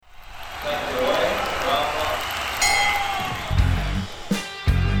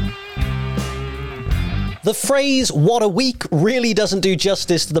The phrase, what a week, really doesn't do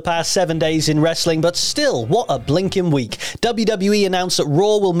justice to the past 7 days in wrestling, but still, what a blinking week. WWE announced that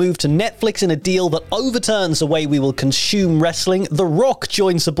Raw will move to Netflix in a deal that overturns the way we will consume wrestling. The Rock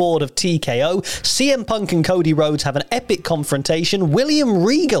joins the board of TKO. CM Punk and Cody Rhodes have an epic confrontation. William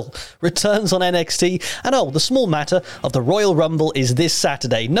Regal returns on NXT. And the small matter of the Royal Rumble is this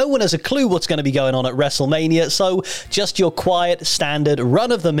Saturday. No one has a clue what's going to be going on at WrestleMania, so just your quiet, standard,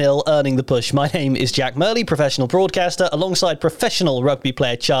 run-of-the-mill earning the push. My name is Jack Murley, professional broadcaster, alongside professional rugby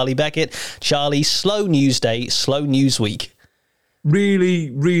player Charlie Beckett. Charlie, slow news day, slow news week.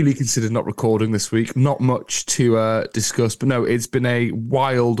 Really considered not recording this week. Not much to discuss, but no, it's been a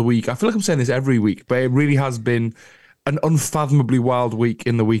wild week. I feel like I'm saying this every week, but it really has been an unfathomably wild week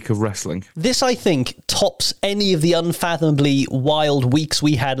in the week of wrestling. This, I think, tops any of the unfathomably wild weeks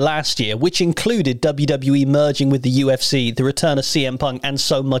we had last year, which included WWE merging with the UFC, the return of CM Punk, and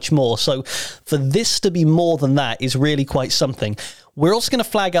so much more. So for this to be more than that is really quite something. We're also going to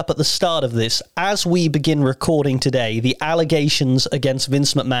flag up at the start of this, as we begin recording today, the allegations against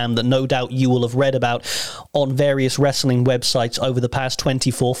Vince McMahon that no doubt you will have read about on various wrestling websites over the past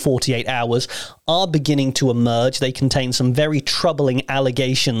 24, 48 hours are beginning to emerge. They contain some very troubling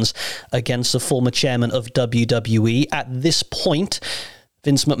allegations against the former chairman of WWE. At this point,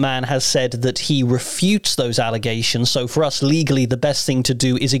 Vince McMahon has said that he refutes those allegations. So for us legally, the best thing to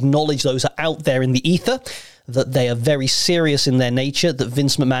do is acknowledge those are out there in the ether, that they are very serious in their nature, that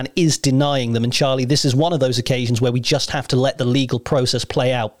Vince McMahon is denying them. And Charlie, this is one of those occasions where we just have to let the legal process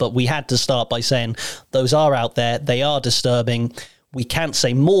play out. But we had to start by saying those are out there. They are disturbing. We can't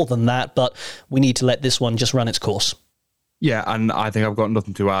say more than that, but we need to let this one just run its course. Yeah, and I think I've got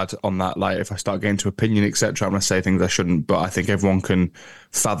nothing to add on that. Like, if I start getting to opinion, etc., I'm going to say things I shouldn't, but I think everyone can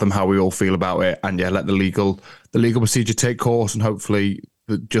fathom how we all feel about it. And yeah, let the legal procedure take course, and hopefully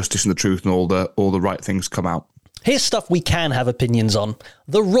the justice and the truth and all the right things come out. Here's stuff we can have opinions on.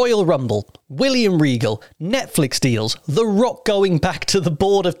 The Royal Rumble, William Regal, Netflix deals, The Rock going back to the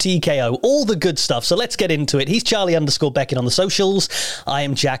board of TKO, all the good stuff. So let's get into it. He's Charlie_Beckett on the socials. I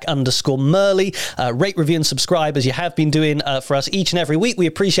am Jack_Murley. Rate, review, and subscribe as you have been doing for us each and every week. We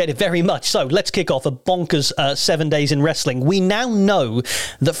appreciate it very much. So let's kick off a bonkers 7 days in wrestling. We now know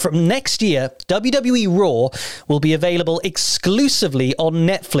that from next year, WWE Raw will be available exclusively on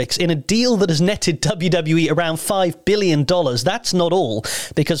Netflix in a deal that has netted WWE around $5 billion. That's not all,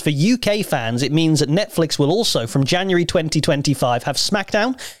 because for UK fans, it means that Netflix will also, from January 2025, have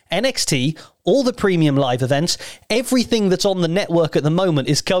SmackDown, NXT, all the premium live events. Everything that's on the network at the moment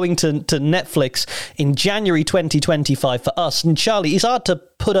is going to Netflix in January 2025 for us. And Charlie, it's hard to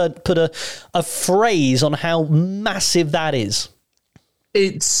put a phrase on how massive that is.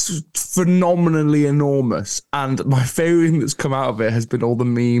 It's phenomenally enormous, and my favourite thing that's come out of it has been all the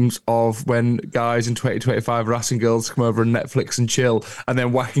memes of when guys in 2025 are asking girls to come over on Netflix and chill, and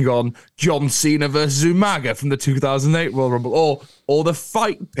then whacking on John Cena versus Umaga from the 2008 Royal Rumble, or the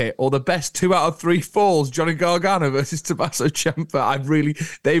Fight Pit, or the best 2 out of 3 falls, Johnny Gargano versus Tommaso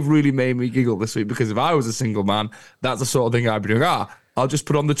Ciampa. They've really made me giggle this week, because if I was a single man, that's the sort of thing I'd be doing. I'll just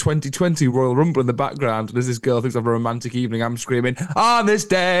put on the 2020 Royal Rumble in the background, and as this girl thinks I have a romantic evening, I'm screaming, "On this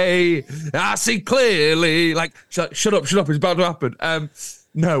day, I see clearly." Like, shut up, it's about to happen.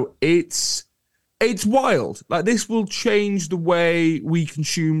 No, it's wild. Like, this will change the way we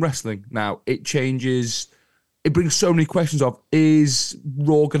consume wrestling now. It brings so many questions of, is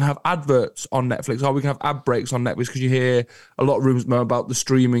Raw going to have adverts on Netflix? Are we going to have ad breaks on Netflix? Because you hear a lot of rumors about the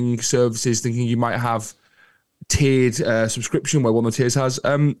streaming services thinking you might have tiered subscription where one of the tiers has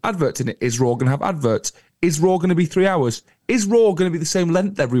adverts in it. Is Raw going to have adverts? Is Raw going to be 3 hours? Is Raw going to be the same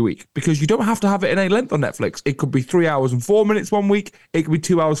length every week? Because you don't have to have it in any length on Netflix. It could be 3 hours and 4 minutes one week. It could be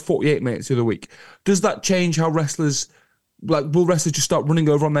 2 hours, 48 minutes the other week. Does that change how wrestlers, will wrestlers just start running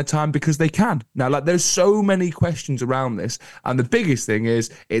over on their time because they can? Now, there's so many questions around this. And the biggest thing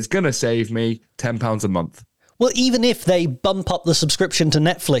is, it's going to save me £10 a month. Well, even if they bump up the subscription to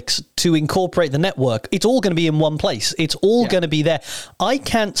Netflix to incorporate the network, it's all going to be in one place. It's all going to be there. I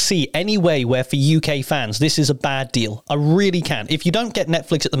can't see any way where for UK fans this is a bad deal. I really can't. If you don't get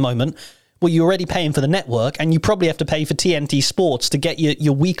Netflix at the moment, well, you're already paying for the network, and you probably have to pay for TNT Sports to get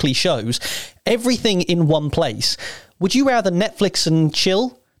your weekly shows. Everything in one place. Would you rather Netflix and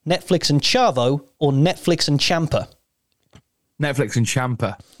chill, Netflix and Chavo, or Netflix and Ciampa? Netflix and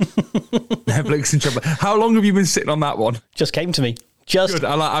Ciampa. Netflix and Ciampa. How long have you been sitting on that one? Just came to me. Good.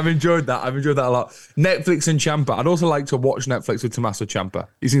 I've enjoyed that. I've enjoyed that a lot. Netflix and Ciampa. I'd also like to watch Netflix with Tommaso Ciampa.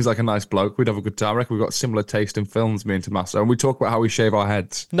 He seems like a nice bloke. We'd have a good time. I reckon we've got similar taste in films, me and Tommaso, and we talk about how we shave our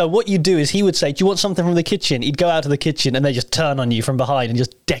heads. No, what you do is he would say, do you want something from the kitchen? He'd go out to the kitchen and they just turn on you from behind and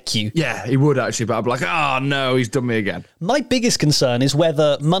just deck you. Yeah, he would actually, but I'd be like, oh no, he's done me again. My biggest concern is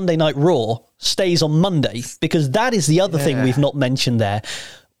whether Monday Night Raw stays on Monday, because that is the other thing we've not mentioned there.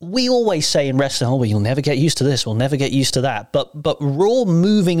 We always say in wrestling, oh, well, you'll never get used to this, we'll never get used to that. But Raw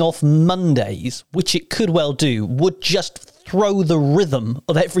moving off Mondays, which it could well do, would just throw the rhythm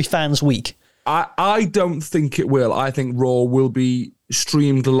of every fan's week. I don't think it will. I think Raw will be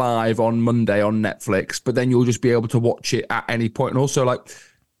streamed live on Monday on Netflix, but then you'll just be able to watch it at any point. And also, like,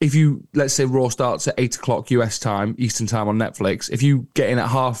 if you, let's say Raw starts at 8 o'clock US time, Eastern time on Netflix, if you get in at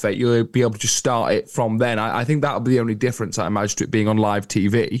 8:30, you'll be able to just start it from then. I think that'll be the only difference, I imagine, to it being on live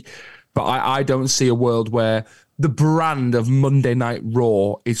TV. But I don't see a world where the brand of Monday Night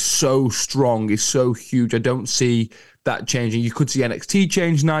Raw is so strong, is so huge. I don't see that changing. You could see NXT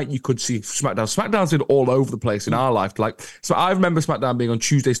change night. You could see SmackDown. SmackDown's been all over the place in our life. Like, so I remember SmackDown being on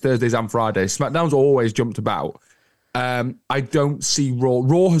Tuesdays, Thursdays, and Fridays. SmackDown's always jumped about. I don't see Raw.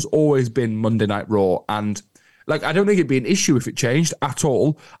 Raw has always been Monday Night Raw, and like I don't think it'd be an issue if it changed at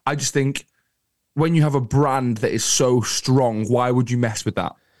all. I just think when you have a brand that is so strong, why would you mess with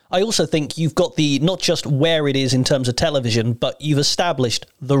that? I also think you've got the, not just where it is in terms of television, but you've established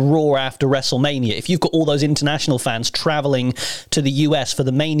the Raw after WrestleMania. If you've got all those international fans traveling to the US for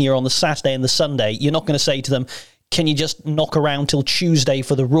the Mania on the Saturday and the Sunday, you're not going to say to them, can you just knock around till Tuesday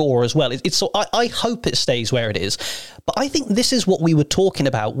for the Raw as well? It's so I hope it stays where it is. But I think this is what we were talking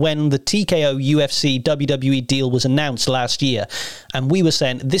about when the TKO UFC WWE deal was announced last year. And we were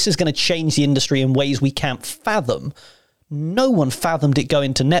saying this is going to change the industry in ways we can't fathom. No one fathomed it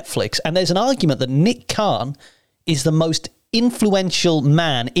going to Netflix. And there's an argument that Nick Khan is the most influential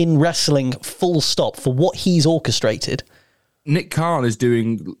man in wrestling, full stop, for what he's orchestrated. Nick Khan is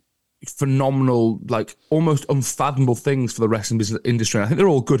doing phenomenal, like almost unfathomable things for the wrestling business industry. And I think they're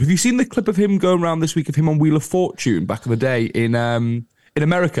all good. Have you seen the clip of him going around this week of him on Wheel of Fortune back in the day in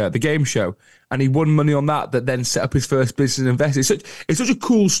America, the game show? And he won money on that then set up his first business and invested. It's such a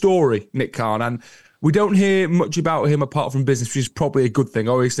cool story, Nick Khan. And we don't hear much about him apart from business, which is probably a good thing.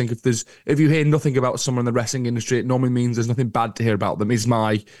 I always think if you hear nothing about someone in the wrestling industry, it normally means there's nothing bad to hear about them. Is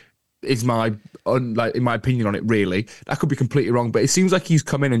my in my opinion on it, really. That could be completely wrong, but it seems like he's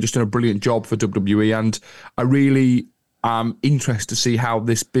come in and just done a brilliant job for WWE, and I really am interested to see how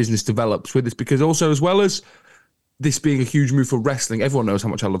this business develops with this, because also, as well as this being a huge move for wrestling, everyone knows how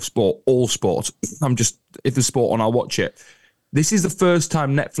much I love sport, all sport. If there's sport on, I'll watch it. This is the first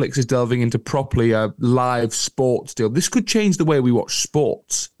time Netflix is delving into properly a live sports deal. This could change the way we watch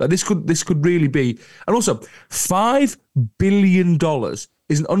sports. Like this could really be, and also $5 billion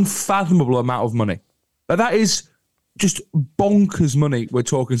is an unfathomable amount of money. That is just bonkers money we're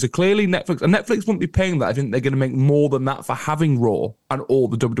talking. So clearly Netflix won't be paying that. I think they're going to make more than that for having Raw and all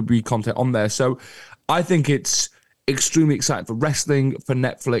the WWE content on there. So I think it's extremely exciting for wrestling, for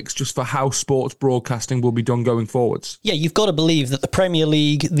Netflix, just for how sports broadcasting will be done going forwards. Yeah, you've got to believe that the Premier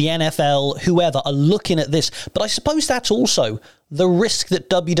League, the NFL, whoever are looking at this. But I suppose that's also the risk that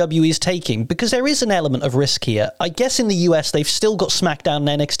WWE is taking, because there is an element of risk here. I guess in the US, they've still got SmackDown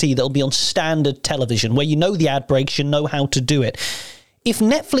and NXT that'll be on standard television, where you know the ad breaks, you know how to do it. If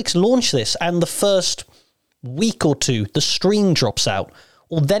Netflix launch this and the first week or two, the stream drops out,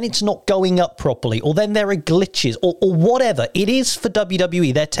 or then it's not going up properly, or then there are glitches, or whatever it is for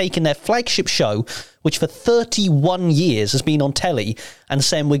WWE, they're taking their flagship show, which for 31 years has been on telly, and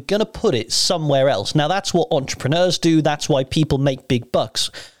saying we're going to put it somewhere else. Now, that's what entrepreneurs do. That's why people make big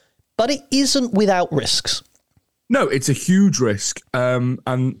bucks. But it isn't without risks. No, it's a huge risk.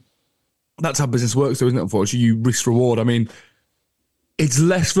 And that's how business works, though, isn't it? Unfortunately, you risk reward. I mean, it's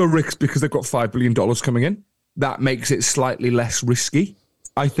less of a risk because they've got $5 billion coming in. That makes it slightly less risky,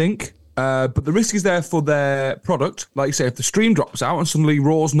 I think. But the risk is there for their product. Like you say, if the stream drops out and suddenly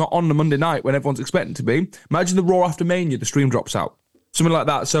Raw's not on the Monday night when everyone's expecting to be, imagine the Raw after Mania, the stream drops out. Something like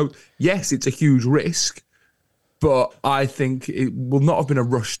that. So, yes, it's a huge risk, but I think it will not have been a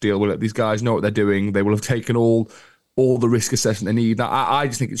rush deal, will it? These guys know what they're doing. They will have taken all the risk assessment they need. I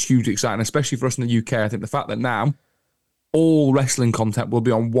just think it's hugely exciting, especially for us in the UK. I think the fact that now all wrestling content will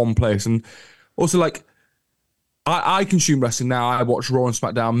be on one place. And also, like, I consume wrestling now. I watch Raw and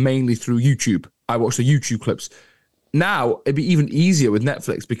SmackDown mainly through YouTube. I watch the YouTube clips. Now, it'd be even easier with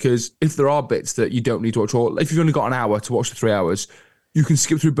Netflix, because if there are bits that you don't need to watch, or if you've only got an hour to watch the 3 hours, you can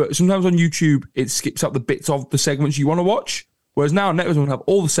skip through. But sometimes on YouTube, it skips out the bits of the segments you want to watch. Whereas now Netflix will have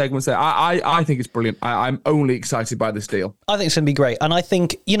all the segments there. I think it's brilliant. I'm only excited by this deal. I think it's going to be great. And I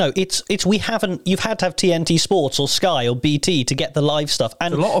think, you've had to have TNT Sports or Sky or BT to get the live stuff.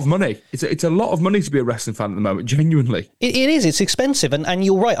 And it's a lot of money. It's a lot of money to be a wrestling fan at the moment, genuinely. It is. It's expensive. And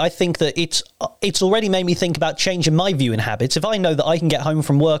you're right. I think that it's already made me think about changing my viewing habits. If I know that I can get home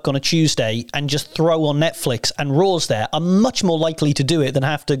from work on a Tuesday and just throw on Netflix and Raw's there, I'm much more likely to do it than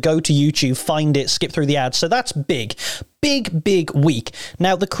have to go to YouTube, find it, skip through the ads. So that's big. Big week.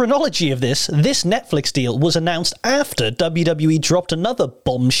 Now, the chronology of this Netflix deal was announced after WWE dropped another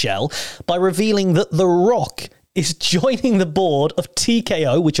bombshell by revealing that The Rock is joining the board of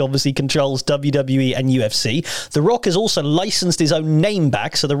TKO, which obviously controls WWE and UFC. The Rock has also licensed his own name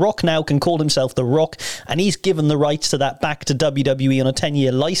back, so The Rock now can call himself The Rock, and he's given the rights to that back to WWE on a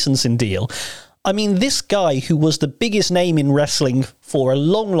 10-year licensing deal. I mean, this guy, who was the biggest name in wrestling for a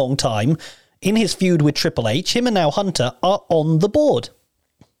long time, in his feud with Triple H, him and now Hunter are on the board.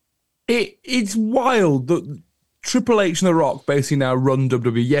 It's wild that Triple H and The Rock basically now run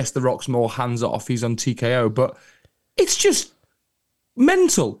WWE. Yes, The Rock's more hands off. He's on TKO, but it's just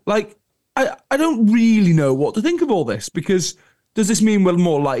mental. Like, I don't really know what to think of all this, because does this mean we're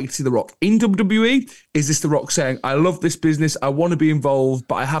more likely to see The Rock in WWE? Is this The Rock saying, I love this business, I want to be involved,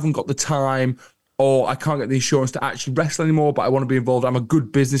 but I haven't got the time, or I can't get the insurance to actually wrestle anymore, but I want to be involved. I'm a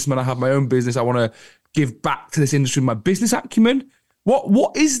good businessman. I have my own business. I want to give back to this industry with my business acumen.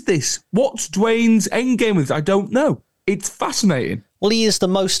 What is this? What's Dwayne's endgame with this? I don't know. It's fascinating. Well, he is the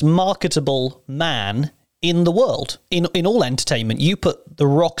most marketable man in the world, in all entertainment. You put The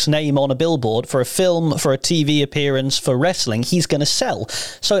Rock's name on a billboard for a film, for a TV appearance, for wrestling, he's going to sell.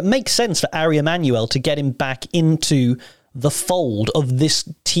 So it makes sense for Ari Emanuel to get him back into the fold of this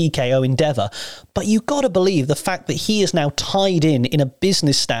TKO endeavor. But you got to believe the fact that he is now tied in a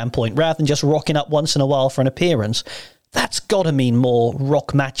business standpoint, rather than just rocking up once in a while for an appearance, that's got to mean more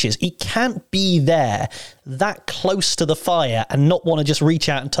Rock matches. He can't be there that close to the fire and not want to just reach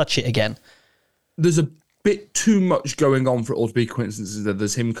out and touch it again. There's a bit too much going on for it all to be coincidences.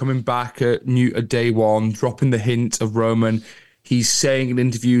 There's him coming back at day one, dropping the hint of Roman. He's saying in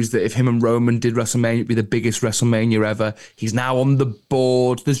interviews that if him and Roman did WrestleMania, it'd be the biggest WrestleMania ever. He's now on the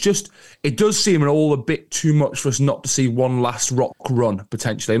board. It does seem all a bit too much for us not to see one last Rock run,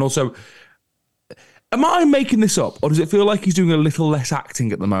 potentially. And also, am I making this up, or does it feel like he's doing a little less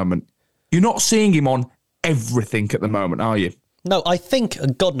acting at the moment? You're not seeing him on everything at the moment, are you? No, I think,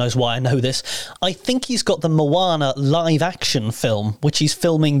 God knows why I know this, I think he's got the Moana live action film, which he's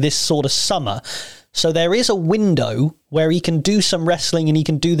filming this sort of summer. So there is a window where he can do some wrestling and he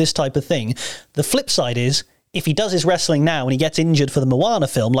can do this type of thing. The flip side is, if he does his wrestling now and he gets injured for the Moana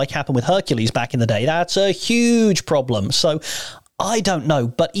film, like happened with Hercules back in the day, that's a huge problem. So I don't know,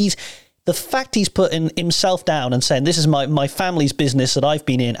 but the fact he's putting himself down and saying, this is my family's business that I've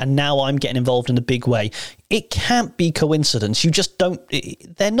been in, and now I'm getting involved in a big way, it can't be coincidence. You just don't,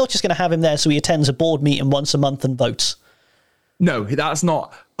 they're not just going to have him there so he attends a board meeting once a month and votes. No, that's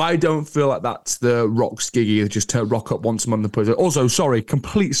not. I don't feel like that's the Rock's giggy, just to rock up once a month and put it. Also, sorry,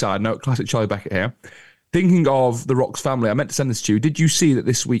 complete side note, classic Charlie Beckett here. Thinking of the Rock's family, I meant to send this to you. Did you see that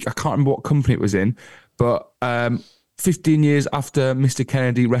this week, I can't remember what company it was in, but 15 years after Mr.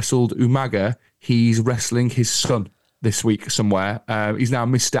 Kennedy wrestled Umaga, he's wrestling his son this week somewhere. He's now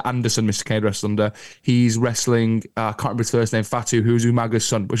Mr. Anderson, Mr. Kennedy wrestled under. He's wrestling, I can't remember his first name, Fatu, who's Umaga's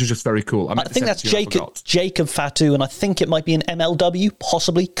son, which is just very cool. I think that's Jacob Fatu, and I think it might be an MLW,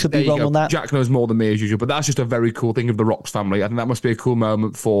 possibly. Could be wrong on that. Jack knows more than me as usual, but that's just a very cool thing of the Rock's family. I think that must be a cool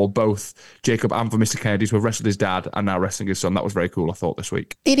moment for both Jacob and for Mr. Kennedy to have wrestled his dad and now wrestling his son. That was very cool, I thought, this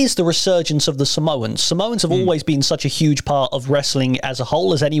week. It is the resurgence of the Samoans. Samoans have always been such a huge part of wrestling as a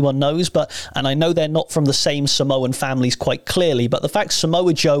whole, as anyone knows, and I know they're not from the same Samoan families quite clearly, but the fact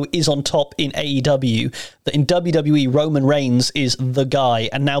Samoa Joe is on top in AEW, that in WWE Roman Reigns is the guy,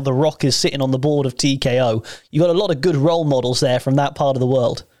 and now The Rock is sitting on the board of TKO. You've got a lot of good role models there from that part of the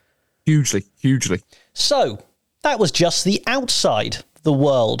world. Hugely. So, that was just the outside the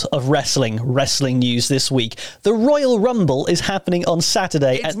world of wrestling news this week. The Royal Rumble is happening on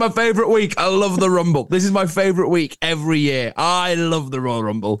Saturday. It's my favourite week. I love the Rumble. This is my favourite week every year. I love the Royal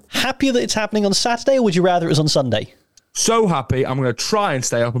Rumble. Happy that it's happening on Saturday, or would you rather it was on Sunday? So happy. I'm going to try and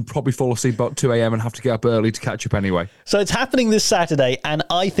stay up and probably fall asleep about 2 a.m. and have to get up early to catch up anyway. So it's happening this Saturday, and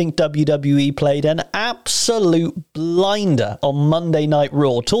I think WWE played an absolute blinder on Monday Night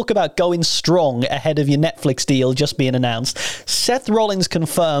Raw. Talk about going strong ahead of your Netflix deal just being announced. Seth Rollins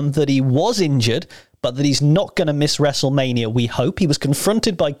confirmed that he was injured, but that he's not going to miss WrestleMania, we hope. He was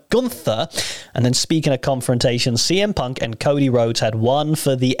confronted by Gunther, and then speaking of confrontation, CM Punk and Cody Rhodes had one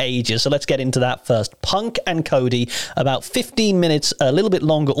for the ages. So let's get into that first. Punk and Cody, about 15 minutes, a little bit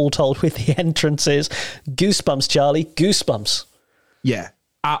longer all told with the entrances. Goosebumps, Charlie, goosebumps. Yeah,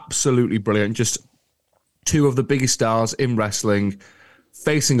 absolutely brilliant. Just two of the biggest stars in wrestling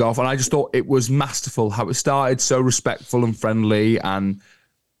facing off, and I just thought it was masterful how it started, so respectful and friendly and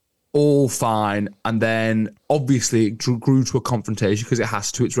all fine, and then obviously it grew to a confrontation because it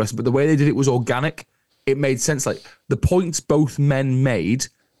has to, it's wrestling, but the way they did it was organic. It made sense. Like, the points both men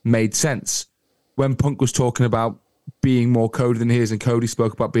made sense. When Punk was talking about being more Cody than he is, and Cody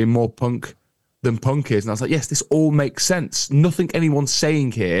spoke about being more Punk than Punk is, and I was like, yes, this all makes sense. Nothing anyone's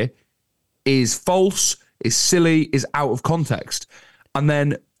saying here is false, is silly, is out of context. And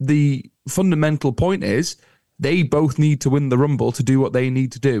then the fundamental point is they both need to win the Rumble to do what they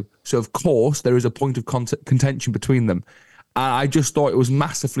need to do. So, of course, there is a point of contention between them. And I just thought it was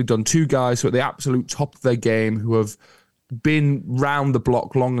massively done. Two guys who are at the absolute top of their game, who have been round the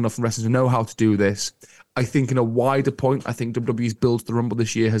block long enough in wrestling to know how to do this. I think in a wider point, I think WWE's build to the Rumble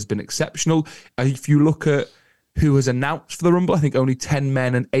this year has been exceptional. If you look at who has announced for the Rumble, I think only 10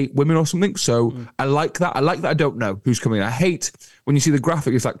 men and 8 women or something. So I like that. I like that I don't know who's coming in. I hate when you see the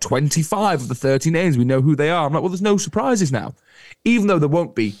graphic, it's like 25 of the 30 names. We know who they are. I'm like, well, there's no surprises now. Even though there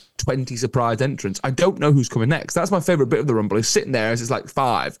won't be 20 surprise entrants, I don't know who's coming next. That's my favourite bit of the Rumble, is sitting there as it's like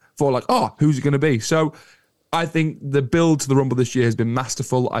 5, 4, like, oh, who's it going to be? So I think the build to the Rumble this year has been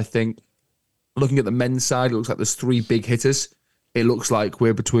masterful. I think looking at the men's side, it looks like there's 3 big hitters. It looks like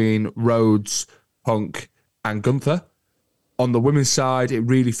we're between Rhodes, Punk, and Gunther. On the women's side, it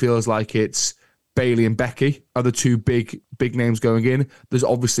really feels like it's Bayley and Becky are the 2 big names going in. There's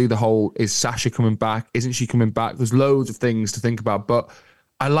obviously the whole, is Sasha coming back? Isn't she coming back? There's loads of things to think about, but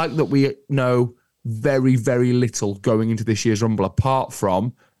I like that we know very, very little going into this year's Rumble, apart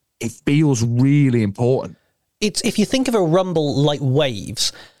from it feels really important. It's, if you think of a Rumble like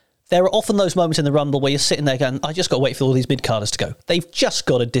waves, there are often those moments in the Rumble where you're sitting there going, I just got to wait for all these mid-carders to go. They've just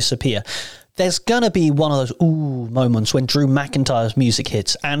got to disappear. There's going to be one of those moments when Drew McIntyre's music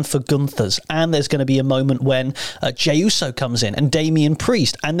hits, and for Gunther's, and there's going to be a moment when Jey Uso comes in and Damian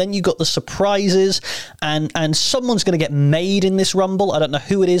Priest, and then you got the surprises, and someone's going to get made in this Rumble. I don't know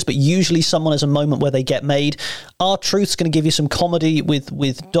who it is, but usually someone has a moment where they get made. R-Truth's going to give you some comedy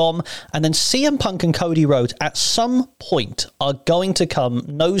with Dom, and then CM Punk and Cody Rhodes at some point are going to come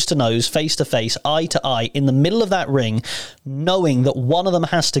nose to nose, face to face, eye to eye in the middle of that ring, knowing that one of them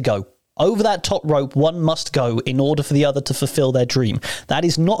has to go. Over that top rope, one must go in order for the other to fulfill their dream. That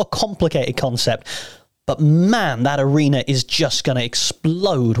is not a complicated concept, but man, that arena is just going to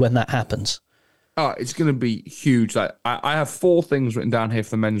explode when that happens. Oh, it's going to be huge. Like, I have 4 things written down here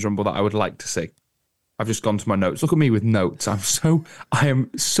for the men's Rumble that I would like to see. I've just gone to my notes. Look at me with notes. I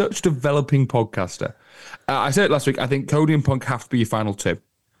am such a developing podcaster. I said it last week. I think Cody and Punk have to be your final 2,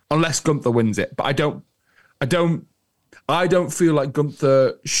 unless Gunther wins it. But I don't feel like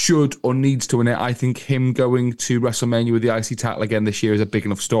Gunther should or needs to win it. I think him going to WrestleMania with the IC title again this year is a big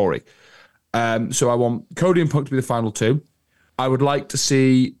enough story. So I want Cody and Punk to be the final 2. I would like to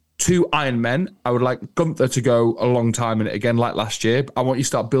see 2 Iron Men. I would like Gunther to go a long time in it again, like last year. I want you to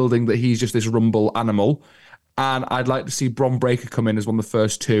start building that he's just this Rumble animal. And I'd like to see Bron Breakker come in as one of the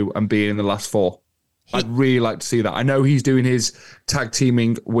first 2 and be in the last 4. I'd really like to see that. I know he's doing his tag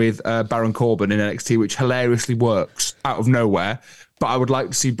teaming with Baron Corbin in NXT, which hilariously works out of nowhere. But I would like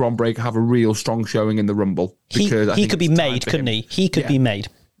to see Bron Breakker have a real strong showing in the Rumble. Because he could be made, couldn't he? He could be made.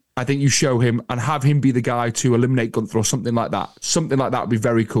 I think you show him and have him be the guy to eliminate Gunther or something like that. Something like that would be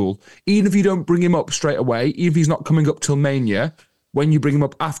very cool. Even if you don't bring him up straight away, even if he's not coming up till Mania, when you bring him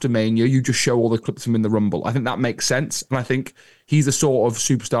up after Mania, you just show all the clips of him in the Rumble. I think that makes sense. And I think he's the sort of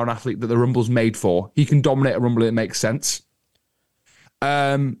superstar and athlete that the Rumble's made for. He can dominate a Rumble. It makes sense.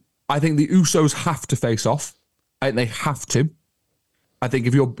 I think the Usos have to face off. I think they have to. I think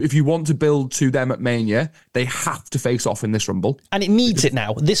if you want to build to them at Mania, they have to face off in this Rumble. And it needs it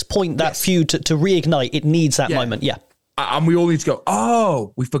now. At this point, that feud to reignite, it needs that moment. Yeah. And we all need to go,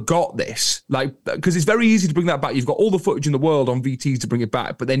 oh, we forgot this. Like, because it's very easy to bring that back. You've got all the footage in the world on VTs to bring it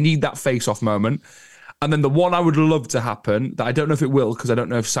back, but they need that face-off moment. And then the one I would love to happen, that I don't know if it will, because I don't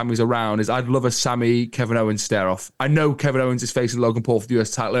know if Sammy's around, is I'd love a Sammy-Kevin Owens stare-off. I know Kevin Owens is facing Logan Paul for the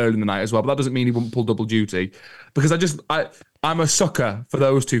US title early in the night as well, but that doesn't mean he wouldn't pull double duty. Because I'm a sucker for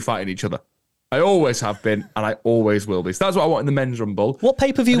those 2 fighting each other. I always have been, and I always will be. So that's what I want in the men's Rumble. What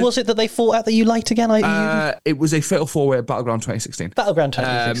pay-per-view was it that they fought at that you liked again? It was a Fatal 4-Way at Battleground 2016. Battleground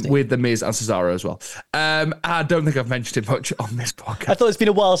 2016. With The Miz and Cesaro as well. I don't think I've mentioned it much on this podcast. I thought it's been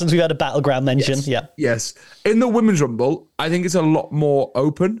a while since we've had a Battleground mention. Yes. Yeah. Yes. In the women's Rumble, I think it's a lot more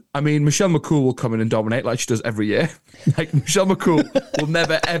open. I mean, Michelle McCool will come in and dominate like she does every year. Like, Michelle McCool will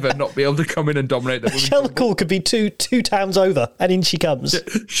never, ever not be able to come in and dominate the women's Michelle Rumble. McCool could be two towns over, and in she comes.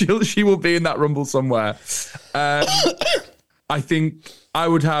 She will be in that Rumble somewhere. I think I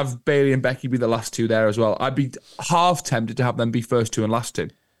would have Bayley and Becky be the last two there as well. I'd be half tempted to have them be first two and last two.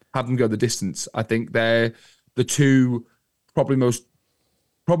 Have them go the distance. I think they're the two probably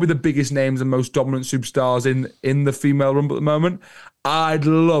the biggest names and most dominant superstars in the female Rumble at the moment. I'd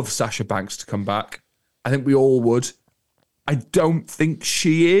love Sasha Banks to come back. I think we all would. I don't think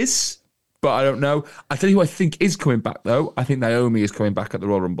she is, but I don't know. I tell you who I think is coming back, though. I think Naomi is coming back at the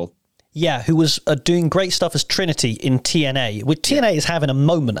Royal Rumble. Yeah, who was doing great stuff as Trinity in TNA. TNA is having a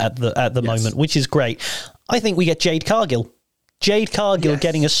moment at the moment, which is great. I think we get Jade Cargill. Jade Cargill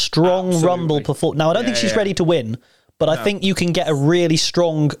getting a strong Rumble performance. Now, I don't think she's ready to win, but I think you can get a really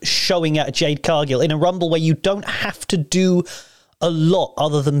strong showing out of Jade Cargill in a Rumble where you don't have to do a lot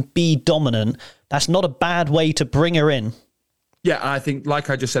other than be dominant. That's not a bad way to bring her in. Yeah, and I think, like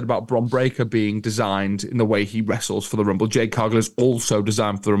I just said about Bron Breakker being designed in the way he wrestles for the Rumble, Jade Cargill is also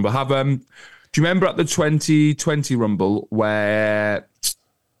designed for the Rumble. Do you remember at the 2020 Rumble where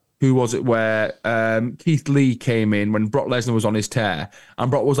Keith Lee came in when Brock Lesnar was on his tear,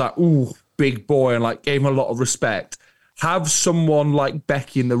 and Brock was like, ooh, big boy, and like gave him a lot of respect. Have someone like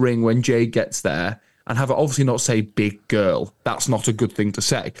Becky in the ring when Jade gets there, and have her obviously not say big girl. That's not a good thing to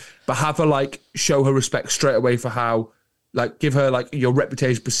say. But have her like show her respect straight away for how, like, give her like, your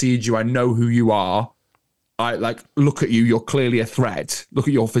reputation precedes you. I know who you are. I like, look at you. You're clearly a threat. Look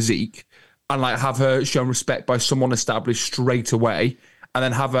at your physique. And like, have her shown respect by someone established straight away, and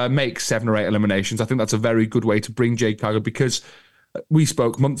then have her make 7 or 8 eliminations. I think that's a very good way to bring Jade Cargill, because we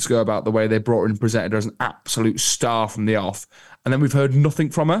spoke months ago about the way they brought her and presented her as an absolute star from the off. And then we've heard nothing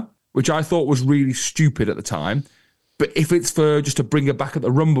from her, which I thought was really stupid at the time. But if it's for just to bring her back at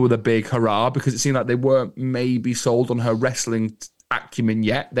the Rumble with a big hurrah, because it seemed like they weren't maybe sold on her wrestling acumen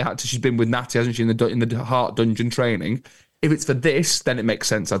yet. She's been with Natty, hasn't she, in the Heart Dungeon training. If it's for this, then it makes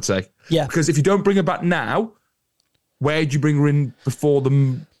sense, I'd say. Yeah. Because if you don't bring her back now, where do you bring her in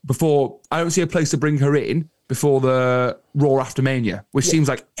before I don't see a place to bring her in before the Raw after Mania, which seems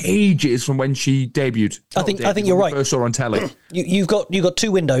like ages from when she debuted. I think you're right. First saw on telly. You've got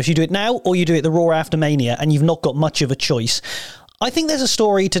 2 windows. You do it now, or you do it the Raw after Mania, and you've not got much of a choice. I think there's a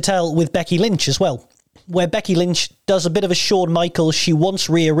story to tell with Becky Lynch as well, where Becky Lynch does a bit of a Shawn Michaels. She wants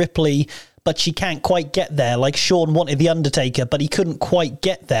Rhea Ripley, but she can't quite get there. Like Shawn wanted The Undertaker, but he couldn't quite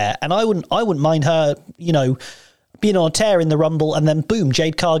get there. And I wouldn't mind her, being on a tear in the Rumble, and then boom,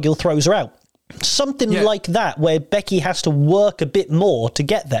 Jade Cargill throws her out. Something like that, where Becky has to work a bit more to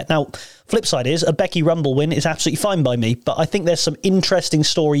get there. Now, flip side is, a Becky Rumble win is absolutely fine by me, but I think there's some interesting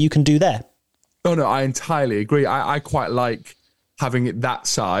story you can do there. Oh, no, I entirely agree. I quite like having it that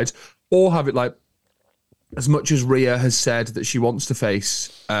side, or have it like, as much as Rhea has said that she wants to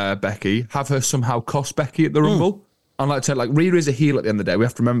face Becky, have her somehow cost Becky at the Rumble. And like I said, like, Rhea is a heel at the end of the day. We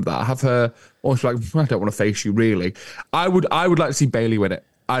have to remember that. Have her almost like, I don't want to face you, really. I would like to see Bayley win it.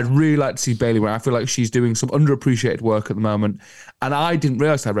 I'd really like to see Bayley win. I feel like she's doing some underappreciated work at the moment. And I didn't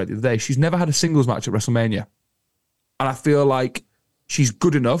realise, I read the other day, she's never had a singles match at WrestleMania. And I feel like she's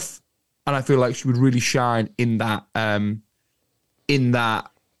good enough, and I feel like she would really shine in that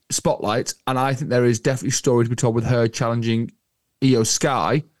spotlight. And I think there is definitely story to be told with her challenging Io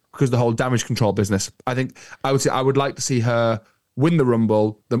Sky, because of the whole damage control business. I would like to see her win the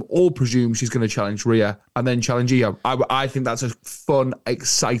Rumble, them all presume she's going to challenge Rhea, and then challenge Io. I think that's a fun,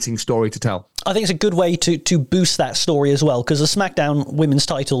 exciting story to tell. I think it's a good way to boost that story as well, because the SmackDown women's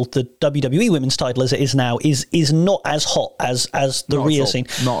title, the WWE women's title as it is now, is not as hot as the Rhea scene.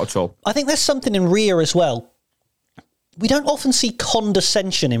 Not at all. I think there's something in Rhea as well. We don't often see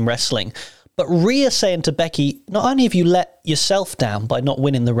condescension in wrestling, but Rhea saying to Becky, not only have you let yourself down by not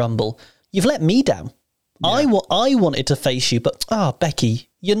winning the Rumble, you've let me down. Yeah. I wanted to face you, but Becky,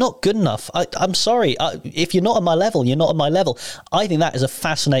 you're not good enough. I'm sorry. If you're not on my level, you're not on my level. I think that is a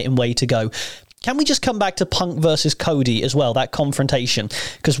fascinating way to go. Can we just come back to Punk versus Cody as well, that confrontation?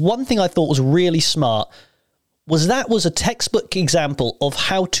 Because one thing I thought was really smart was a textbook example of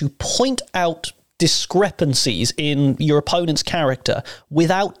how to point out discrepancies in your opponent's character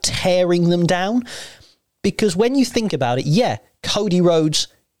without tearing them down. Because when you think about it, Cody Rhodes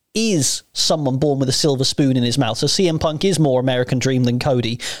is someone born with a silver spoon in his mouth. So CM Punk is more American Dream than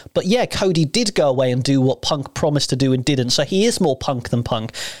Cody. But yeah, Cody did go away and do what Punk promised to do and didn't. So he is more Punk than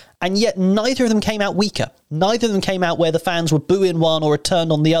Punk. And yet neither of them came out weaker. Neither of them came out where the fans were booing one or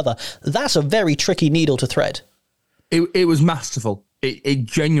turned on the other. That's a very tricky needle to thread. It was masterful. It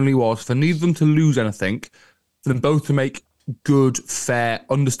genuinely was. For neither of them to lose anything, for them both to make good, fair,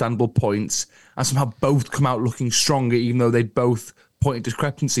 understandable points, and somehow both come out looking stronger, even though they both pointed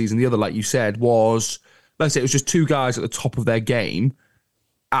discrepancies. And the other, like you said, was, let's say it was just two guys at the top of their game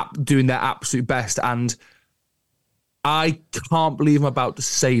doing their absolute best. And I can't believe I'm about to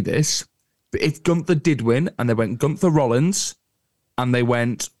say this, but if Gunther did win and they went Gunther Rollins and they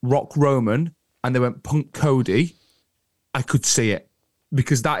went Rock Roman and they went Punk Cody, I could see it,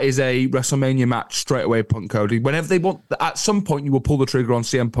 because that is a WrestleMania match straight away, Punk Cody. Whenever they want, at some point you will pull the trigger on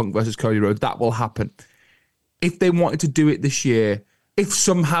CM Punk versus Cody Rhodes. That will happen. If they wanted to do it this year, if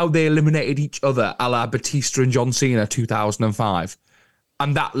somehow they eliminated each other, a la Batista and John Cena 2005,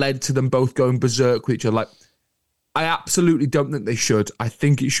 and that led to them both going berserk with each other, like, I absolutely don't think they should. I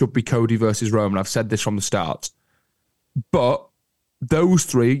think it should be Cody versus Roman. I've said this from the start. But those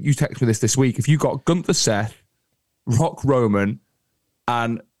three, you text me this week, if you got Gunther Seth, Rock Roman,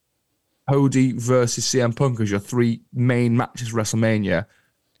 and Cody versus CM Punk as your three main matches for WrestleMania,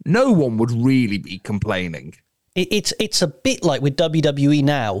 no one would really be complaining. It's a bit like with WWE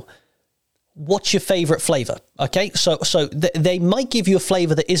now. What's your favourite flavour? Okay, so they might give you a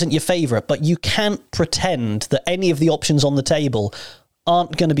flavour that isn't your favourite, but you can't pretend that any of the options on the table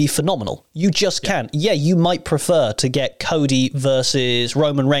aren't going to be phenomenal. You just can't. Yeah, you might prefer to get Cody versus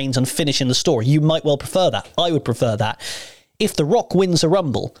Roman Reigns and finish in the story. You might well prefer that. I would prefer that. If The Rock wins a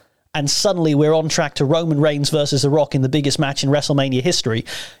Rumble and suddenly we're on track to Roman Reigns versus The Rock in the biggest match in WrestleMania history,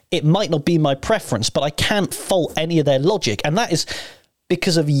 it might not be my preference, but I can't fault any of their logic. And that is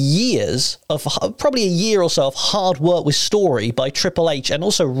because of years of, probably a year or so of hard work with story by Triple H and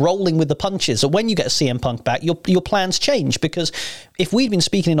also rolling with the punches. So when you get a CM Punk back, your plans change, because if we'd been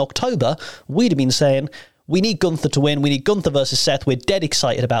speaking in October, we'd have been saying, we need Gunther to win. We need Gunther versus Seth. We're dead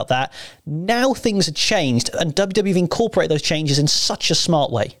excited about that. Now things have changed, and WWE have incorporated those changes in such a smart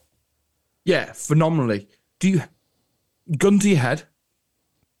way. Yeah, phenomenally. Gun to your head,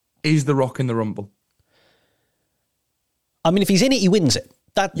 is The Rock in the Rumble? I mean, if he's in it, he wins it.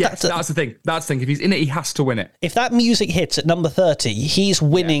 That's the thing. That's the thing. If he's in it, he has to win it. If that music hits at number 30, he's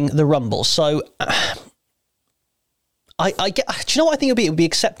winning the Rumble. So, I get. Do you know what I think it would be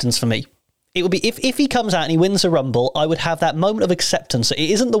acceptance for me? It would be if he comes out and he wins the Rumble, I would have that moment of acceptance. It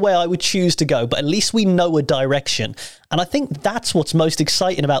isn't the way I would choose to go, but at least we know a direction. And I think that's what's most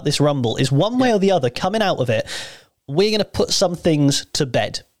exciting about this Rumble, is one way or the other, coming out of it, we're going to put some things to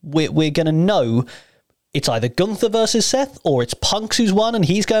bed. We're going to know it's either Gunther versus Seth, or it's Punk's who's won and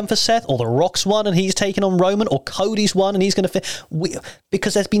he's going for Seth, or The Rock's won and he's taking on Roman, or Cody's won and he's going to...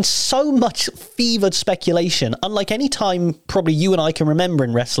 Because there's been so much fevered speculation, unlike any time probably you and I can remember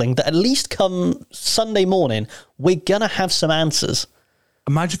in wrestling, that at least come Sunday morning, we're going to have some answers.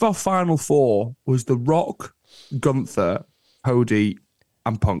 Imagine if our final four was The Rock, Gunther, Cody,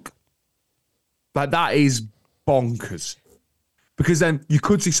 and Punk. Like, that is bonkers. Because then you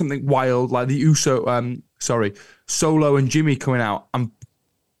could see something wild like the Solo and Jimmy coming out and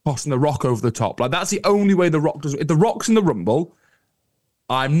tossing The Rock over the top. Like, that's the only way The Rock does it. If The Rock's in the Rumble,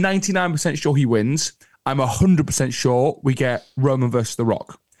 I'm 99% sure he wins. I'm 100% sure we get Roman versus The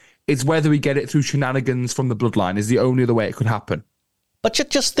Rock. It's whether we get it through shenanigans from the bloodline is the only other way it could happen. But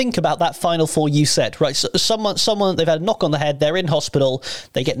just think about that final four you said, right? So someone they've had a knock on the head, they're in hospital,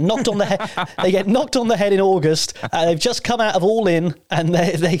 they get knocked on the head, they get knocked on the head in August, they've just come out of All In, and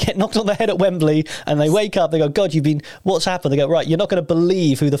they get knocked on the head at Wembley, and they wake up, they go, God, what's happened? They go, right, you're not going to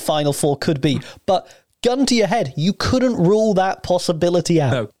believe who the final four could be. But gun to your head, you couldn't rule that possibility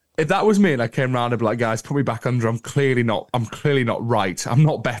out. No. If that was me and I came round and be like, guys, put me back under, I'm clearly not right. I'm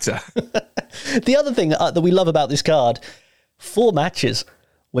not better. The other thing that we love about this card, 4 matches: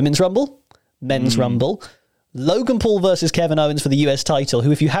 Women's Rumble, Men's Rumble, Logan Paul versus Kevin Owens for the US title,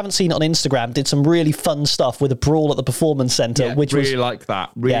 who, if you haven't seen it on Instagram, did some really fun stuff with a brawl at the Performance Center, which really liked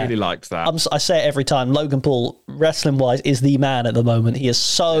that. Liked that. I say it every time. Logan Paul, wrestling-wise, is the man at the moment. He is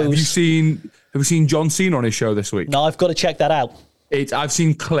so... Have you seen John Cena on his show this week? No, I've got to check that out. I've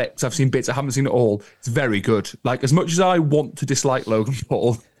seen clips, I've seen bits, I haven't seen it all. It's very good. Like, as much as I want to dislike Logan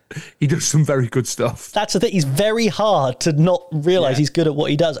Paul, he does some very good stuff. That's the thing. He's very hard to not realise he's good at what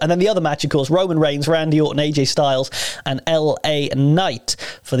he does. And then the other match, of course, Roman Reigns, Randy Orton, AJ Styles, and LA Knight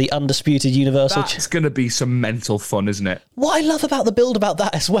for the Undisputed Universal. That's going to be some mental fun, isn't it? What I love about the build about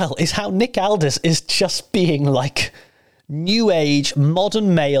that as well is how Nick Aldis is just being like new age,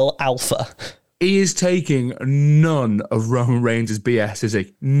 modern male alpha. He is taking none of Roman Reigns' BS, is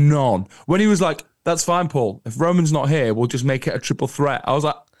he? None. When he was like, that's fine, Paul. If Roman's not here, we'll just make it a triple threat. I was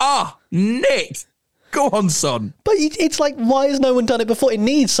like, Nick, go on, son. But it's like, why has no one done it before? It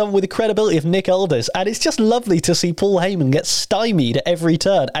needs someone with the credibility of Nick Aldis. And it's just lovely to see Paul Heyman get stymied at every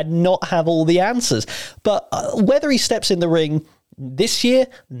turn and not have all the answers. But whether he steps in the ring this year,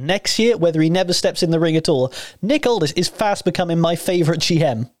 next year, whether he never steps in the ring at all, Nick Aldis is fast becoming my favourite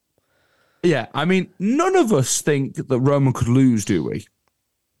GM. Yeah, I mean, none of us think that Roman could lose, do we?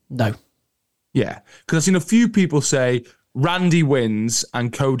 No. Yeah, because I've seen a few people say Randy wins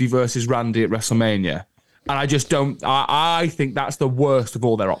and Cody versus Randy at WrestleMania. And I just don't... I think that's the worst of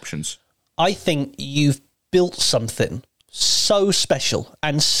all their options. I think you've built something so special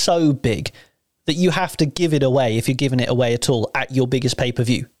and so big that you have to give it away, if you're giving it away at all, at your biggest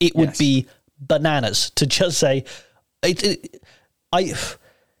pay-per-view. It would be bananas to just say...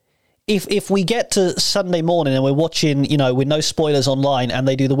 If we get to Sunday morning and we're watching, with no spoilers online, and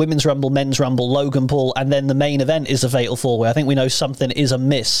they do the Women's Rumble, Men's Rumble, Logan Paul, and then the main event is a Fatal 4-Way, I think we know something is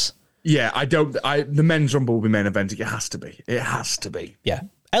amiss. Yeah, the Men's Rumble will be main event. It has to be. It has to be. Yeah.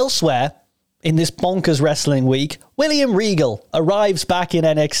 Elsewhere, in this bonkers wrestling week, William Regal arrives back in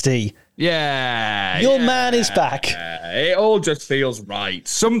NXT. Yeah. Your man is back. It all just feels right.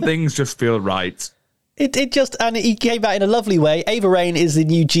 Some things just feel right. And he came out in a lovely way. Ava Raine is the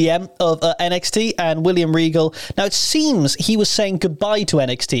new GM of NXT, and William Regal. Now, it seems he was saying goodbye to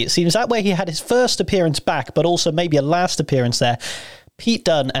NXT. It seems that way he had his first appearance back, but also maybe a last appearance there. Pete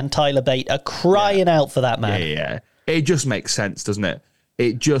Dunne and Tyler Bate are crying out for that man. Yeah. It just makes sense, doesn't it?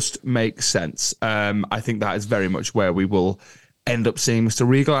 It just makes sense. I think that is very much where we will end up seeing Mr.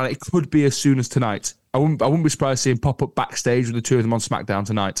 Regal, and it could be as soon as tonight. I wouldn't be surprised to see him pop up backstage with the two of them on SmackDown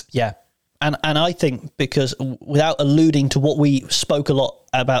tonight. Yeah. And I think, because without alluding to what we spoke a lot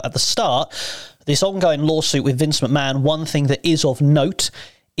about at the start, this ongoing lawsuit with Vince McMahon, one thing that is of note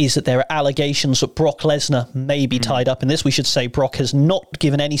is that there are allegations that Brock Lesnar may be tied up in this. We should say Brock has not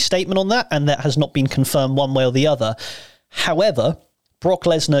given any statement on that, and that has not been confirmed one way or the other. However, Brock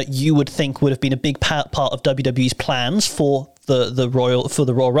Lesnar, you would think, would have been a big part of WWE's plans for the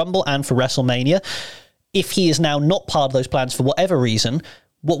Royal Rumble and for WrestleMania. If he is now not part of those plans for whatever reason,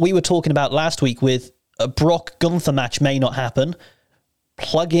 what we were talking about last week with a Brock-Gunther match may not happen.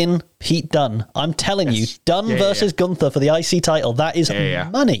 Plug in Pete Dunne. I'm telling you, Dunne versus Gunther for the IC title. That is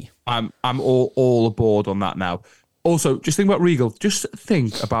money. I'm all aboard on that now. Also, just think about Regal. Just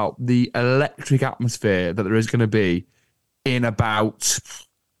think about the electric atmosphere that there is going to be in about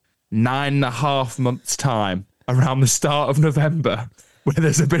 9.5 months' time, around the start of November, where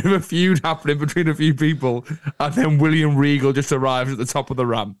there's a bit of a feud happening between a few people, and then William Regal just arrives at the top of the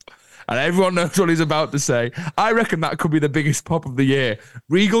ramp. And everyone knows what he's about to say. I reckon that could be the biggest pop of the year.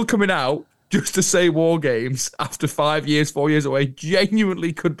 Regal coming out just to say War Games after 4 years away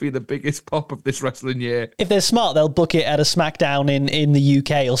genuinely could be the biggest pop of this wrestling year. If they're smart, they'll book it at a SmackDown in the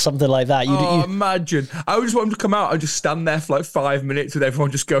UK or something like that. Imagine. I would just want him to come out and just stand there for like 5 minutes with everyone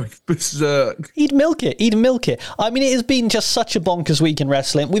just going berserk. He'd milk it. I mean, it has been just such a bonkers week in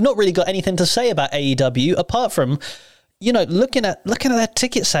wrestling. We've not really got anything to say about AEW apart from, looking at their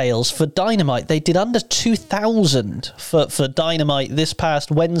ticket sales for Dynamite. They did under 2,000 for Dynamite this past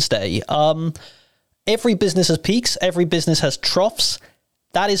Wednesday. Every business has peaks. Every business has troughs.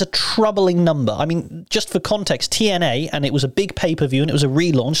 That is a troubling number. I mean, just for context, TNA, and it was a big pay-per-view and it was a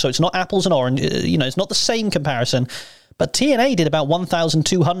relaunch, so it's not apples and oranges. It's not the same comparison. But TNA did about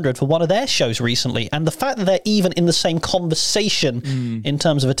 1,200 for one of their shows recently. And the fact that they're even in the same conversation in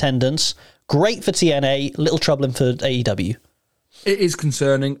terms of attendance, great for TNA, little troubling for AEW. It is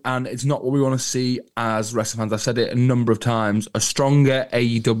concerning, and it's not what we want to see as wrestling fans. I've said it a number of times. A stronger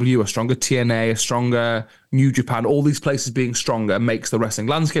AEW, a stronger TNA, a stronger New Japan, all these places being stronger makes the wrestling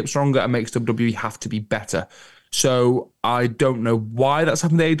landscape stronger and makes WWE have to be better. So I don't know why that's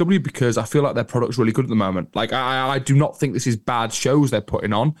happened to AEW, because I feel like their product's really good at the moment. Like, I do not think this is bad shows they're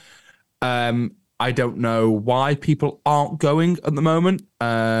putting on. I don't know why people aren't going at the moment.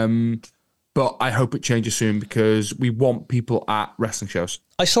 But I hope it changes soon, because we want people at wrestling shows.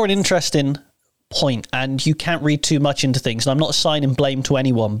 I saw an interesting point, and you can't read too much into things, and I'm not assigning blame to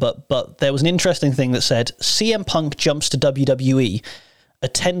anyone, but there was an interesting thing that said CM Punk jumps to WWE,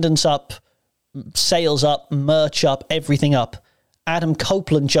 attendance up, sales up, merch up, everything up. Adam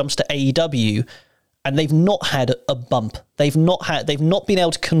Copeland jumps to AEW, and they've not had a bump. They've not been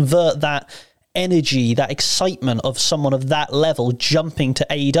able to convert that energy, that excitement of someone of that level jumping to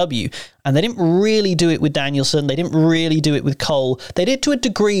AEW. And they didn't really do it with Danielson. They didn't really do it with Cole. They did to a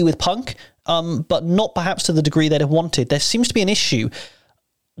degree with Punk. but not perhaps to the degree they'd have wanted. There seems to be an issue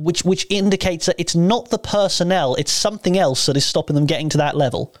which indicates that it's not the personnel, it's something else that is stopping them getting to that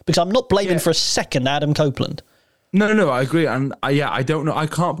level. Because I'm not blaming for a second Adam Copeland. No, I agree. And I don't know. I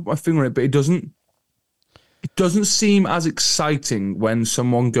can't put my finger on it, but it doesn't seem as exciting when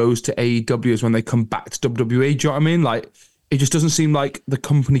someone goes to AEW as when they come back to WWE. Do you know what I mean? Like, it just doesn't seem like the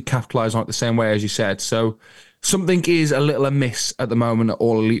company capitalized on it the same way as you said. So something is a little amiss at the moment at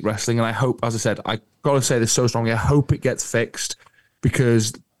All Elite Wrestling. And I hope, as I said, I got to say this so strongly, I hope it gets fixed,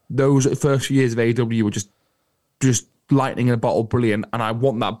 because those first few years of AEW were just lightning in a bottle, brilliant, and I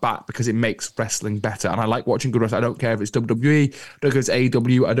want that back because it makes wrestling better. And I like watching good wrestling. I don't care if it's WWE, I don't care if it's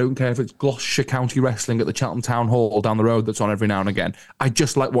AEW, I don't care if it's Gloucestershire County Wrestling at the Cheltenham Town Hall down the road that's on every now and again. I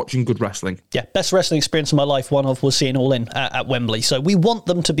just like watching good wrestling. Yeah, best wrestling experience of my life, one of was seeing All In at Wembley. So we want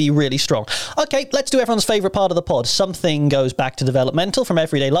them to be really strong. Okay, let's do everyone's favourite part of the pod. Something goes back to developmental from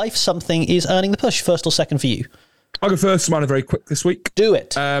everyday life. Something is earning the push. First or second for you? I'll go first. Mine are very quick this week. Do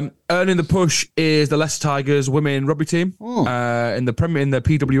it. Earning the push is the Leicester Tigers women rugby team in the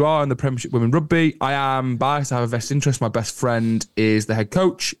PWR and the Premiership Women Rugby. I am biased. I have a vested interest. My best friend is the head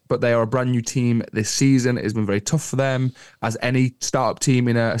coach, but they are a brand new team this season. It has been very tough for them, as any startup team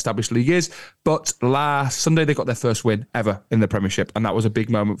in an established league is. But last Sunday, they got their first win ever in the Premiership, and that was a big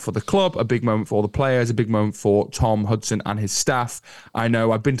moment for the club, a big moment for all the players, a big moment for Tom Hudson and his staff. I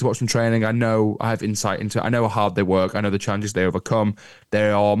know I've been to watch them training. I know I have insight into it. I know how hard they work. I know the challenges they overcome.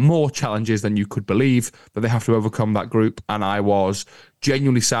 There are more challenges than you could believe that they have to overcome, that group. And I was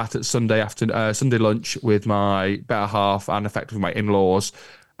genuinely sat at Sunday lunch with my better half and effectively my in-laws,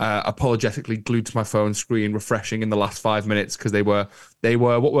 apologetically glued to my phone screen, refreshing in the last 5 minutes, because they were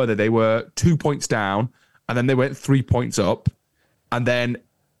what were they? They were 2 points down, and then they went 3 points up, and then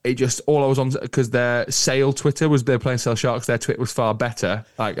it just, all I was on, because their Sale Twitter was, they're playing Sale Sharks, their Twitter was far better.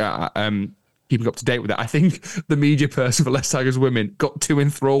 Like, keeping up to date with it. I think the media person for Leicester Tigers women got too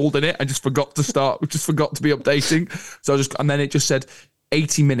enthralled in it and just forgot to be updating. So and then it just said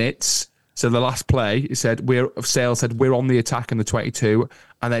 80 minutes. So the last play, it said, Sale said, we're on the attack in the 22,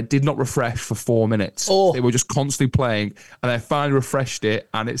 and they did not refresh for 4 minutes. They were just constantly playing, and they finally refreshed it,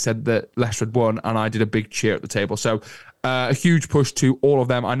 and it said that Leicester had won, and I did a big cheer at the table. So a huge push to all of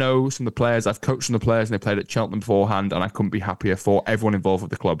them. I know some of the players, I've coached some of the players, and they played at Cheltenham beforehand, and I couldn't be happier for everyone involved with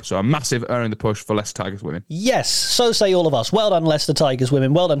the club. So a massive earning the push for Leicester Tigers women. Yes, so say all of us. Well done, Leicester Tigers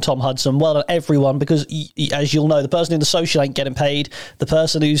women. Well done, Tom Hudson. Well done, everyone, because as you'll know, the person in the social ain't getting paid. The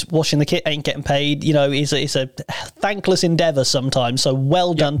person who's washing the kit ain't getting paid. You know, it's a thankless endeavour sometimes. So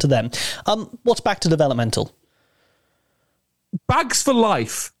well done to them. What's back to developmental? Bags for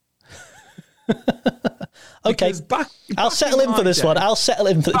life. Okay, I'll settle in for this one.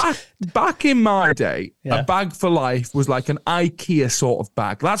 Back in my day, a bag for life was like an IKEA sort of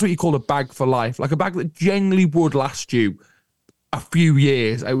bag. That's what you call a bag for life. Like a bag that genuinely would last you a few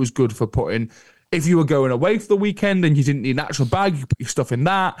years. It was good for putting, if you were going away for the weekend and you didn't need an actual bag, you put your stuff in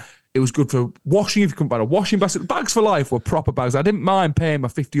that. It was good for washing if you couldn't buy a washing basket. Bags for life were proper bags. I didn't mind paying my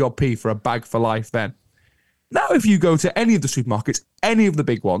 50-odd p for a bag for life then. Now, if you go to any of the supermarkets, any of the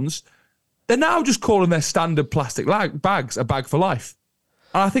big ones, they're now just calling their standard plastic bags a bag for life.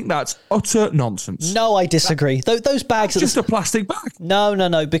 And I think that's utter nonsense. No, I disagree. Those bags... That's just a plastic bag.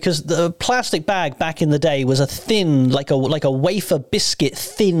 No, because the plastic bag back in the day was a thin, like a wafer biscuit,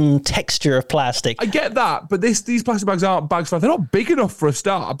 thin texture of plastic. I get that, but these plastic bags aren't bags for life. They're not big enough for a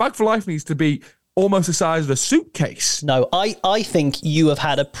start. A bag for life needs to be almost the size of a suitcase. No, I think you have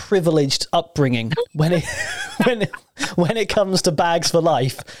had a privileged upbringing when it comes to bags for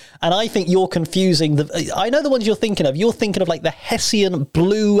life, and I think you're confusing I know the ones you're thinking of. You're thinking of like the Hessian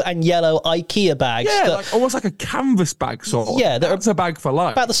blue and yellow IKEA bags. Yeah, almost like a canvas bag sort of. Yeah, that's a bag for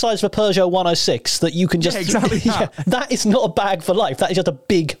life. About the size of a Peugeot 106 that you can just... Yeah, exactly that. That is not a bag for life. That is just a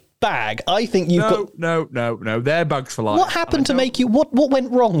big bag. I think you've got... No, they're bags for life. What happened to make you... What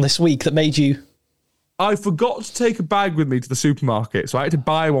went wrong this week that made you... I forgot to take a bag with me to the supermarket, so I had to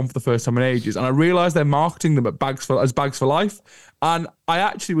buy one for the first time in ages, and I realised they're marketing them as bags for life, and I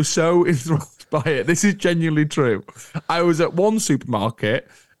actually was so enthralled by it. This is genuinely true. I was at one supermarket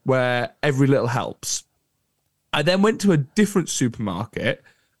where every little helps. I then went to a different supermarket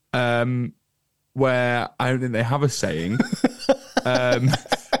where I don't think they have a saying.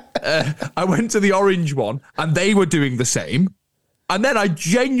 I went to the orange one, and they were doing the same, and then I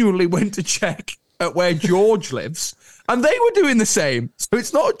genuinely went to check at where George lives, and they were doing the same. So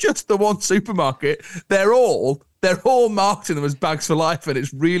it's not just the one supermarket. They're all marketing them as bags for life, and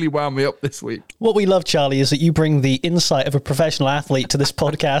it's really wound me up this week. What we love, Charlie, is that you bring the insight of a professional athlete to this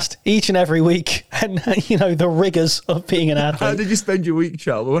podcast each and every week, and the rigors of being an athlete. How did you spend your week,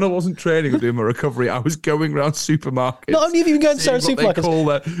 Charles? When I wasn't training or doing my recovery, I was going around supermarkets. Not only have you been going to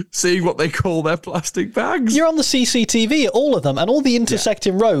supermarkets, seeing what they call their plastic bags. You're on the CCTV at all of them and all the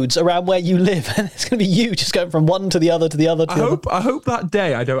intersecting roads around where you live, and it's going to be you just going from one to the other to the other. I hope that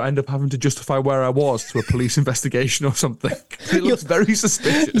day I don't end up having to justify where I was to a police investigation or something. It looks very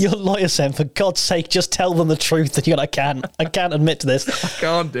suspicious. Your lawyer saying, for God's sake, just tell them the truth. And I can't admit to this. I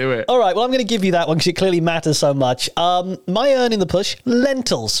can't do it. All right, well, I'm going to give you that one because it clearly matters so much. My earn in the push,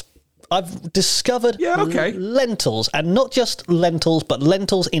 lentils. I've discovered lentils, and not just lentils, but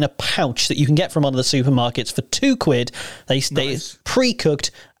lentils in a pouch that you can get from one of the supermarkets for £2. They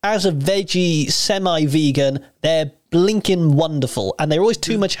pre-cooked as a veggie, semi-vegan. They're blinking wonderful, and they're always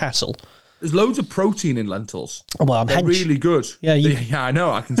too much hassle. There's loads of protein in lentils. Well, they're really good. Yeah, I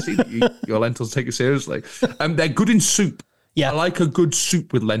know. I can see that your lentils take it seriously. They're good in soup. Yeah, I like a good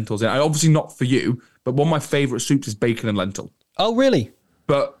soup with lentils in it. Obviously not for you, but one of my favourite soups is bacon and lentil. Oh, really?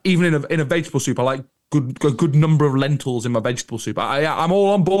 But even in a vegetable soup, I like a good number of lentils in my vegetable soup. I'm all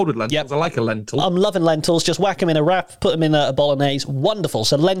on board with lentils. Yep. I like a lentil. I'm loving lentils. Just whack them in a wrap, put them in a bolognese. Wonderful.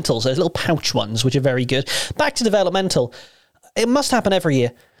 So lentils, those little pouch ones, which are very good. Back to developmental. It must happen every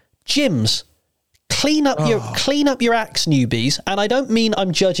year. Gyms. Clean up your acts, newbies. And I don't mean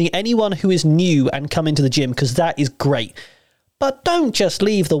I'm judging anyone who is new and come into the gym, because that is great. But don't just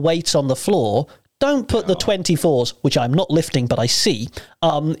leave the weights on the floor. Don't put the 24s, which I'm not lifting, but I see,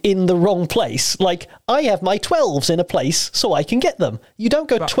 in the wrong place. Like, I have my 12s in a place so I can get them. You don't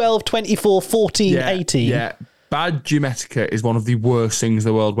go 12, 24, 14, 18. Yeah, bad gym etiquette is one of the worst things in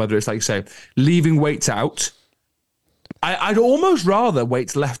the world, whether it's, like you say, leaving weights out. I'd almost rather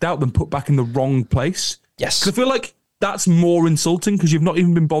weights left out than put back in the wrong place. Yes. Because I feel like that's more insulting because you've not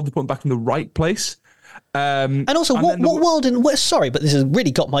even been bothered to put them back in the right place. And also, what world sorry, but this has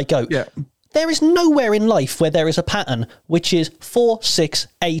really got my goat. Yeah. There is nowhere in life where there is a pattern which is 4, 6,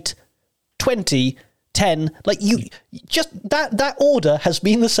 8, 20, 10. Like, you just that order has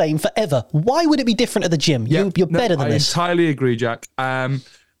been the same forever. Why would it be different at the gym? You're better than this. I entirely agree, Jack.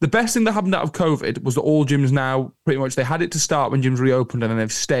 The best thing that happened out of COVID was that all gyms now, pretty much, they had it to start when gyms reopened, and then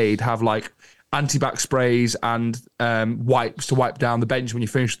they've stayed, have like anti-bac sprays and wipes to wipe down the bench when you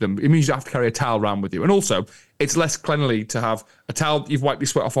finish them. It means you have to carry a towel around with you. And also, it's less cleanly to have a towel you've wiped your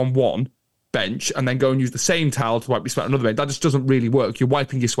sweat off on one bench and then go and use the same towel to wipe your sweat on another bench. That just doesn't really work. You're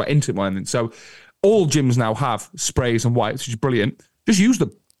wiping your sweat into it more than anything. So all gyms now have sprays and wipes, which is brilliant. Just use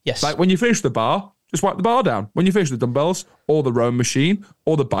them. Yes. Like when you finish the bar, just wipe the bar down. When you finish the dumbbells or the rowing machine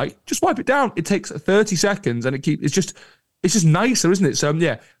or the bike, just wipe it down. It takes 30 seconds and it's just nicer, isn't it? So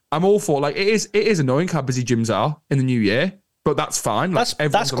yeah, I'm all for, like, it is annoying how busy gyms are in the new year, but that's fine. Like,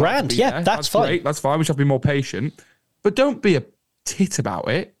 that's grand. Yeah, that's fine. Great. That's fine. We should have to be more patient, but don't be a tit about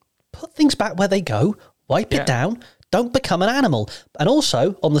it. Put things back where they go. Wipe it down. Don't become an animal. And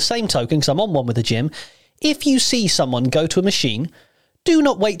also, on the same token, because I'm on one with the gym, if you see someone go to a machine, do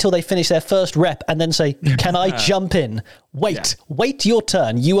not wait till they finish their first rep and then say, can I jump in? Wait your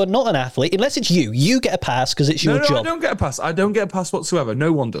turn. You are not an athlete. Unless it's you. You get a pass because it's your job. I don't get a pass. I don't get a pass whatsoever.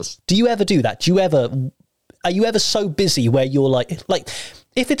 No one does. Do you ever do that? Are you ever so busy where you're like,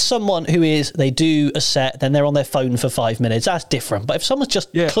 if it's someone who they do a set, then they're on their phone for 5 minutes, that's different. But if someone's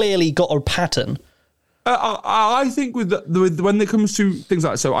just clearly got a pattern. I think with when it comes to things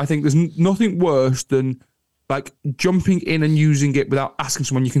like that, so I think there's nothing worse than like jumping in and using it without asking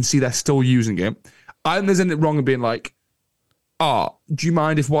someone you can see they're still using it. I think there's anything wrong in being like, do you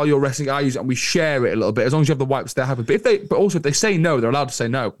mind if while you're resting I use it and we share it a little bit, as long as you have the wipes they're happy. But also if they say no, they're allowed to say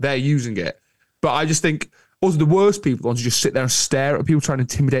no. They're using it. But I just think also the worst people want to just sit there and stare at people trying to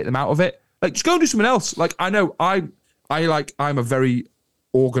intimidate them out of it. Like, just go and do something else. Like, I know I'm a very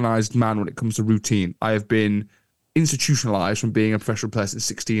organized man when it comes to routine. I have been institutionalized from being a professional player since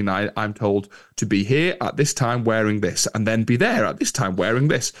 16. I'm told to be here at this time wearing this and then be there at this time wearing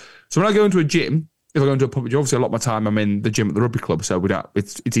this. So when I go into a gym, if I go into a public gym, obviously a lot of my time I'm in the gym at the rugby club, so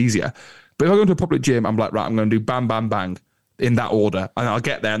it's easier. But if I go into a public gym, I'm like, right, I'm going to do bam, bam, bang in that order. And I'll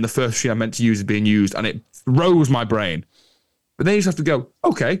get there and the first machine I'm meant to use is being used and it throws my brain. But then you just have to go,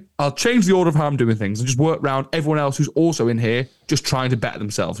 okay, I'll change the order of how I'm doing things and just work around everyone else who's also in here just trying to better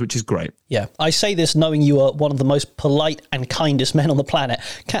themselves, which is great. Yeah, I say this knowing you are one of the most polite and kindest men on the planet.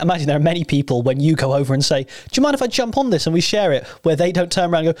 Can't imagine there are many people when you go over and say, do you mind if I jump on this and we share it, where they don't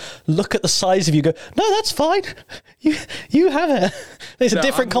turn around and go, look at the size of you, go, no, that's fine. You have it. There's a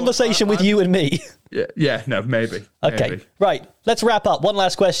different conversation with you and me. Yeah, no, maybe. Okay, maybe. Right, let's wrap up. One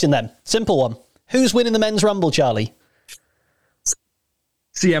last question then. Simple one. Who's winning the men's rumble, Charlie?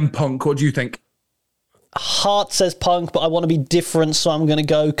 CM Punk, what do you think? Heart says Punk, but I want to be different, so I'm going to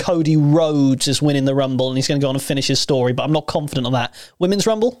go Cody Rhodes is winning the Rumble, and he's going to go on and finish his story, but I'm not confident on that. Women's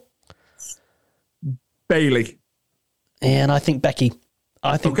Rumble? Bailey. And I think Becky.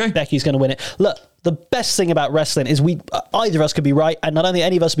 I think Becky's going to win it. Look, the best thing about wrestling is either of us could be right, and I don't think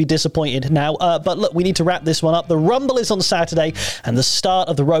any of us would be disappointed now. But look, we need to wrap this one up. The Rumble is on Saturday, and the start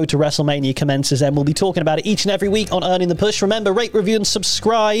of the road to WrestleMania commences, and we'll be talking about it each and every week on Earning the Push. Remember, rate, review, and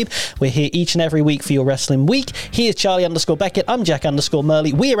subscribe. We're here each and every week for your wrestling week. Here's Charlie _Beckett. I'm Jack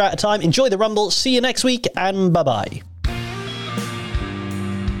 _Murley. We are out of time. Enjoy the Rumble. See you next week, and bye-bye.